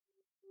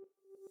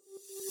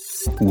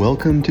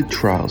Welcome to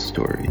Trial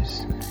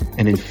Stories,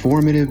 an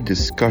informative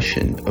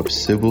discussion of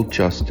civil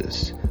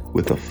justice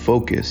with a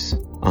focus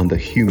on the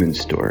human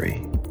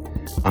story.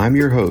 I'm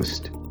your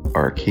host,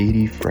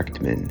 Arkady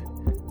Frechtman,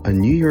 a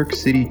New York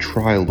City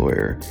trial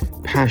lawyer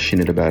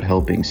passionate about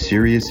helping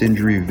serious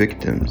injury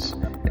victims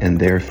and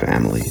their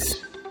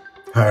families.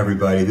 Hi,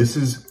 everybody. This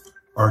is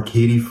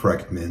Arkady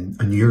Frechtman,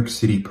 a New York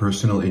City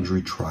personal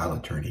injury trial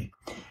attorney.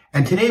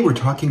 And today we're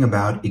talking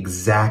about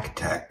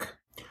Exactech.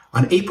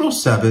 On April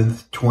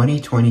 7th,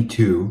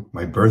 2022,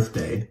 my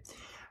birthday,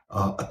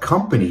 a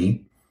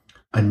company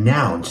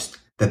announced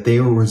that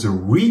there was a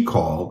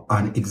recall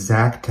on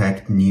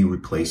Exactech knee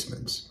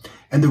replacements.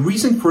 And the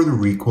reason for the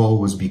recall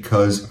was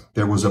because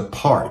there was a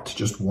part,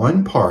 just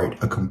one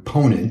part, a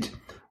component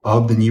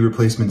of the knee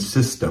replacement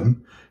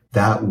system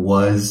that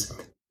was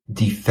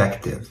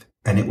defective.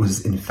 And it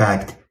was, in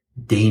fact,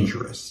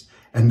 dangerous.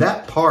 And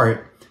that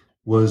part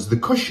was the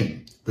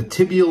cushion, the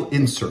tibial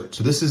insert.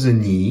 So this is a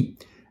knee.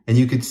 And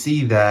you could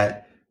see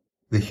that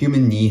the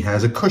human knee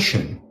has a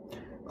cushion.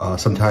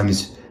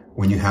 Sometimes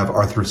when you have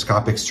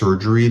arthroscopic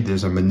surgery,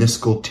 there's a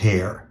meniscal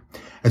tear.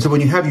 And so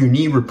when you have your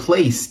knee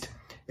replaced,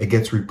 it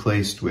gets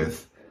replaced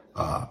with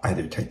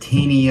either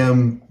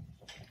titanium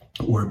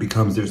or it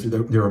becomes,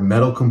 there are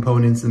metal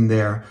components in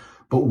there.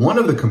 But one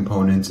of the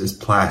components is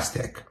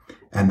plastic,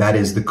 and that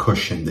is the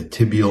cushion, the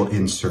tibial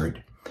insert.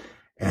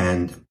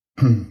 And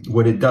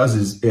what it does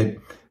is it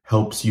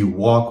helps you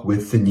walk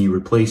with the knee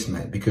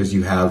replacement because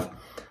you have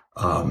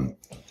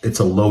it's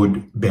a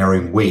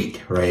load-bearing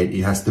weight, right?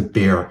 It has to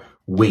bear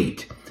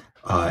weight,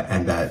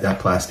 and that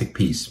plastic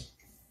piece.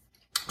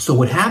 So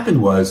what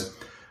happened was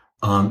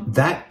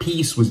that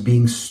piece was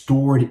being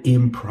stored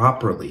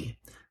improperly.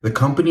 The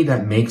company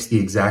that makes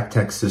the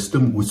Exactech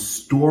system was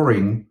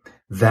storing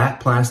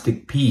that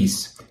plastic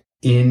piece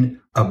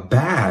in a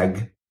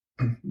bag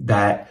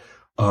that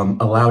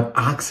allowed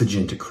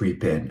oxygen to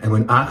creep in. And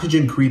when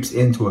oxygen creeps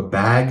into a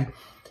bag,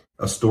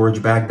 a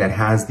storage bag that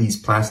has these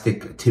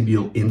plastic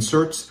tibial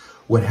inserts,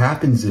 what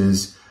happens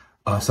is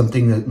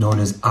something that's known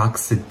as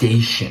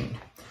oxidation.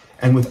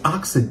 And with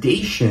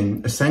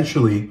oxidation,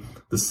 essentially,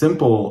 the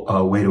simple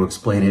way to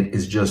explain it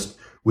is just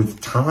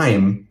with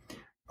time,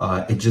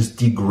 it just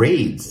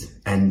degrades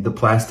and the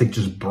plastic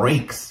just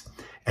breaks.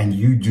 And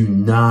you do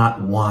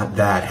not want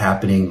that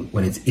happening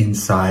when it's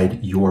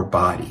inside your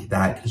body.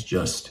 That is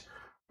just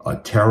a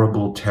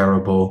terrible,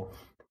 terrible,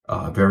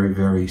 very,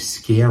 very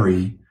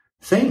scary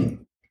thing.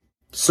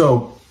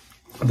 So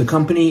the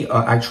company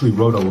actually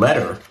wrote a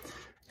letter,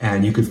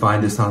 and you could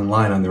find this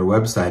online on their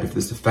website if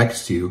this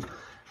affects you.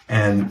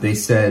 And they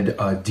said,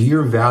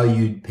 dear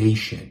valued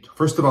patient.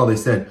 First of all, they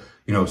said,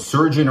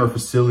 surgeon or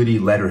facility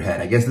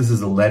letterhead. I guess this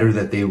is a letter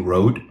that they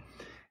wrote,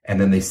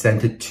 and then they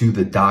sent it to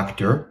the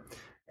doctor.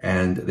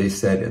 And they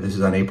said, this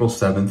is on April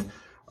 7th,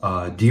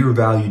 dear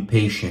valued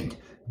patient,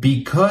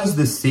 because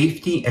the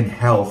safety and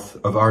health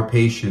of our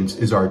patients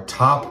is our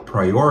top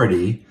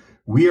priority,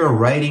 we are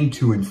writing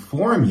to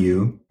inform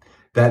you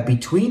that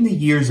between the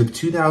years of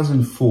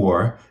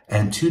 2004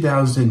 and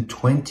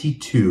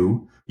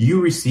 2022,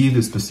 you received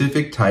a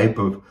specific type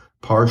of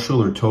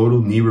partial or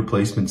total knee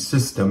replacement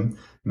system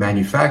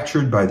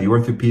manufactured by the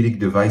orthopedic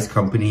device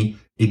company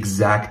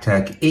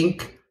Exactech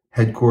Inc.,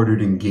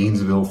 headquartered in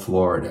Gainesville,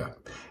 Florida.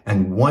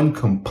 And one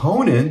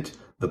component,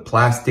 the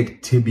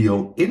plastic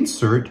tibial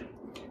insert,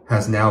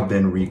 has now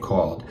been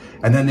recalled.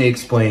 And then they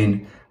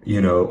explain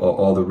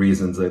all the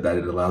reasons that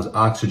it allows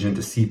oxygen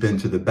to seep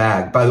into the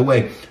bag. By the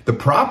way, the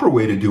proper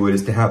way to do it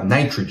is to have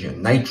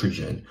nitrogen,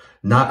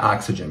 not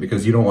oxygen,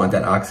 because you don't want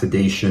that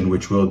oxidation,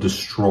 which will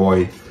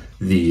destroy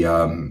the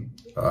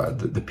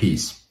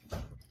piece.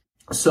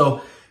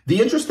 So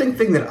the interesting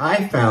thing that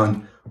I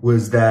found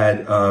was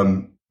that,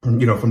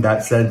 from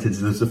that sentence,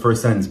 this is the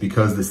first sentence,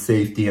 because the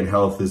safety and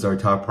health is our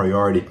top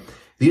priority.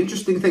 The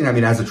interesting thing,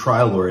 as a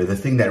trial lawyer, the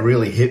thing that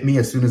really hit me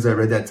as soon as I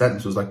read that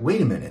sentence was like, wait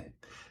a minute.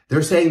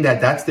 They're saying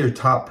that that's their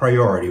top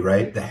priority,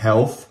 right? The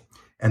health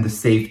and the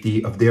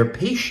safety of their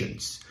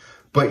patients.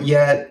 But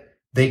yet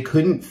they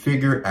couldn't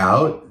figure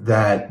out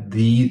that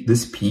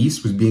this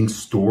piece was being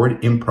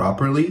stored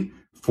improperly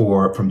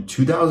from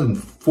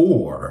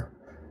 2004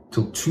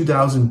 till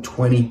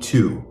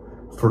 2022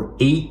 for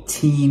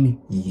 18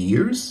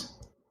 years.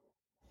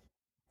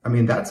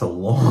 That's a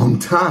long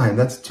time.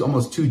 That's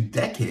almost 2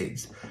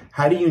 decades.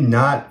 How do you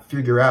not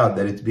figure out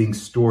that it's being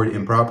stored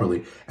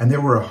improperly? And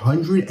there were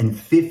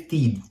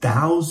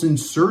 150,000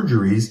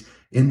 surgeries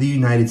in the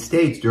United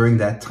States during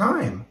that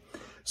time.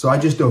 So I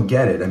just don't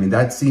get it.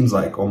 That seems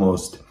like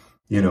almost,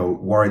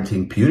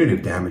 warranting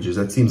punitive damages.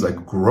 That seems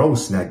like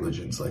gross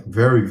negligence, like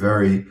very,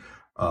 very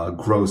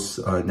gross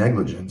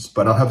negligence.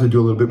 But I'll have to do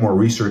a little bit more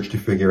research to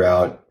figure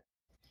out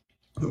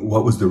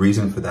what was the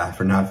reason for that,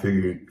 for not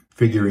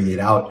figuring it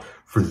out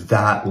for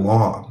that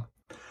long.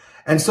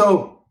 And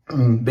so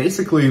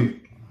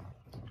basically,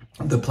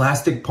 the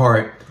plastic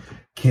part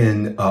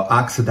can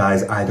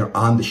oxidize either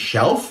on the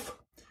shelf,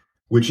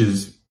 which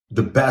is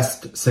the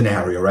best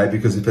scenario, right?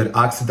 Because if it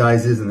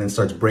oxidizes and then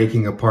starts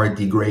breaking apart,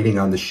 degrading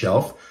on the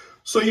shelf,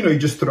 so, you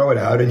just throw it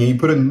out and you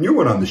put a new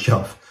one on the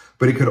shelf.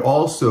 but it could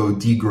also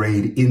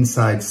degrade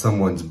inside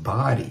someone's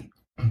body.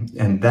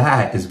 And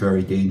that is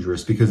very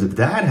dangerous, because if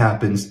that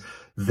happens,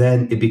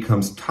 then it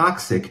becomes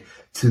toxic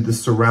to the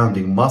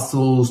surrounding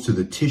muscles, to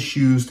the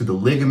tissues, to the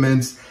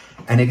ligaments,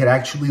 and it could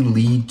actually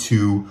lead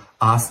to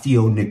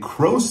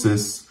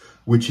osteonecrosis,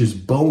 which is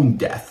bone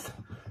death.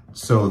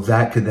 So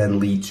that could then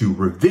lead to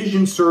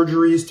revision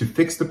surgeries to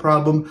fix the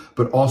problem,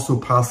 but also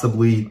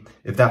possibly,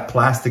 if that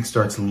plastic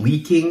starts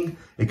leaking,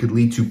 it could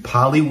lead to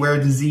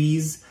polywear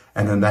disease,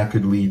 and then that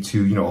could lead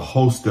to, a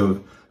host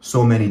of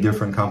so many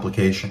different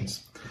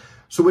complications.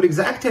 So what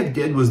Exactech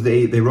did was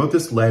they wrote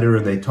this letter,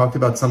 and they talked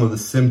about some of the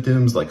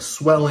symptoms like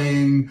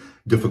swelling,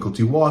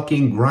 difficulty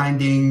walking,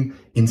 grinding,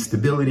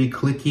 instability,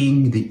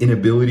 clicking, the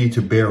inability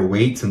to bear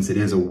weight, since it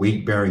is a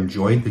weight-bearing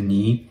joint, the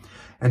knee,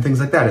 and things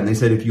like that. And they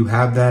said if you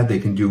have that, they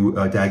can do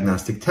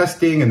diagnostic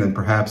testing and then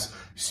perhaps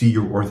see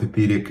your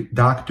orthopedic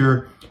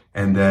doctor,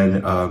 and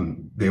then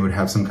they would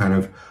have some kind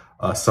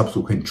of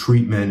subsequent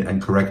treatment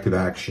and corrective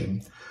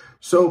action.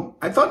 So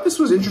I thought this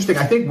was interesting.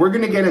 I think we're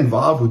going to get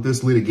involved with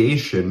this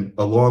litigation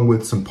along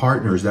with some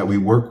partners that we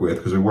work with,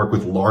 because we work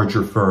with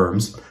larger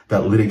firms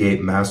that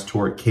litigate mass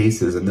tort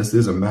cases. And this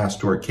is a mass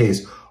tort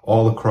case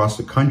all across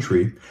the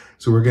country.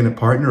 So we're going to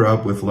partner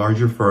up with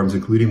larger firms,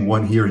 including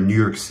one here in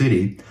New York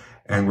City,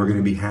 and we're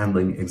going to be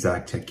handling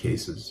Exactech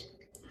cases.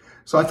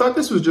 So I thought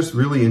this was just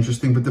really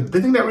interesting. But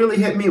the thing that really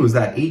hit me was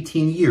that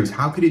 18 years.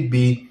 How could it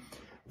be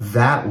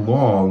that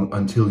long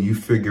until you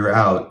figure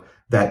out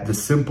that the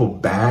simple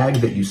bag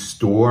that you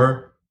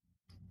store,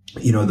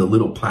 the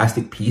little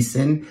plastic piece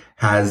in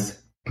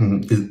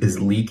is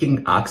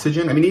leaking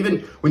oxygen? I mean, even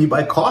when you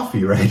buy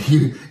coffee, right,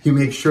 you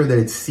make sure that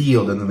it's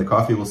sealed, and then the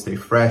coffee will stay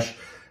fresh.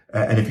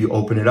 And if you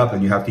open it up,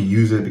 then you have to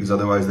use it, because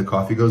otherwise the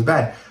coffee goes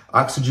bad.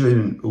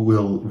 Oxygen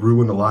will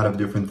ruin a lot of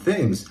different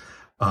things.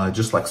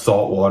 Just like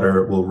salt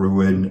water will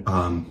ruin,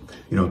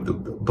 the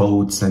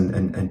boats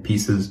and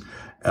pieces.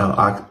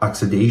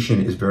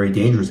 Oxidation is very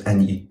dangerous,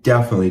 and you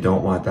definitely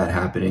don't want that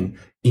happening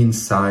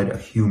inside a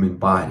human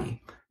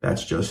body.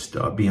 That's just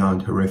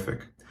beyond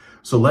horrific.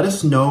 So let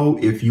us know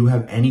if you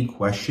have any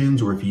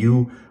questions, or if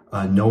you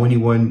know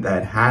anyone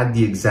that had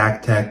the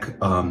Exactech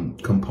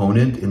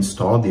component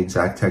installed, the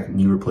Exactech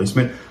knee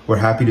replacement. We're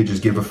happy to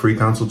just give a free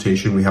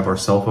consultation. We have our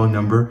cell phone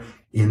number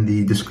in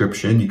the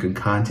description. You can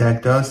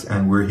contact us,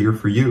 and we're here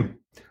for you.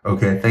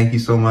 Okay, thank you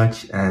so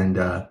much, and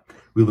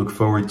we look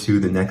forward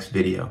to the next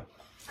video.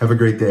 Have a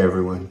great day,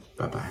 everyone.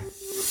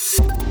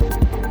 Bye-bye.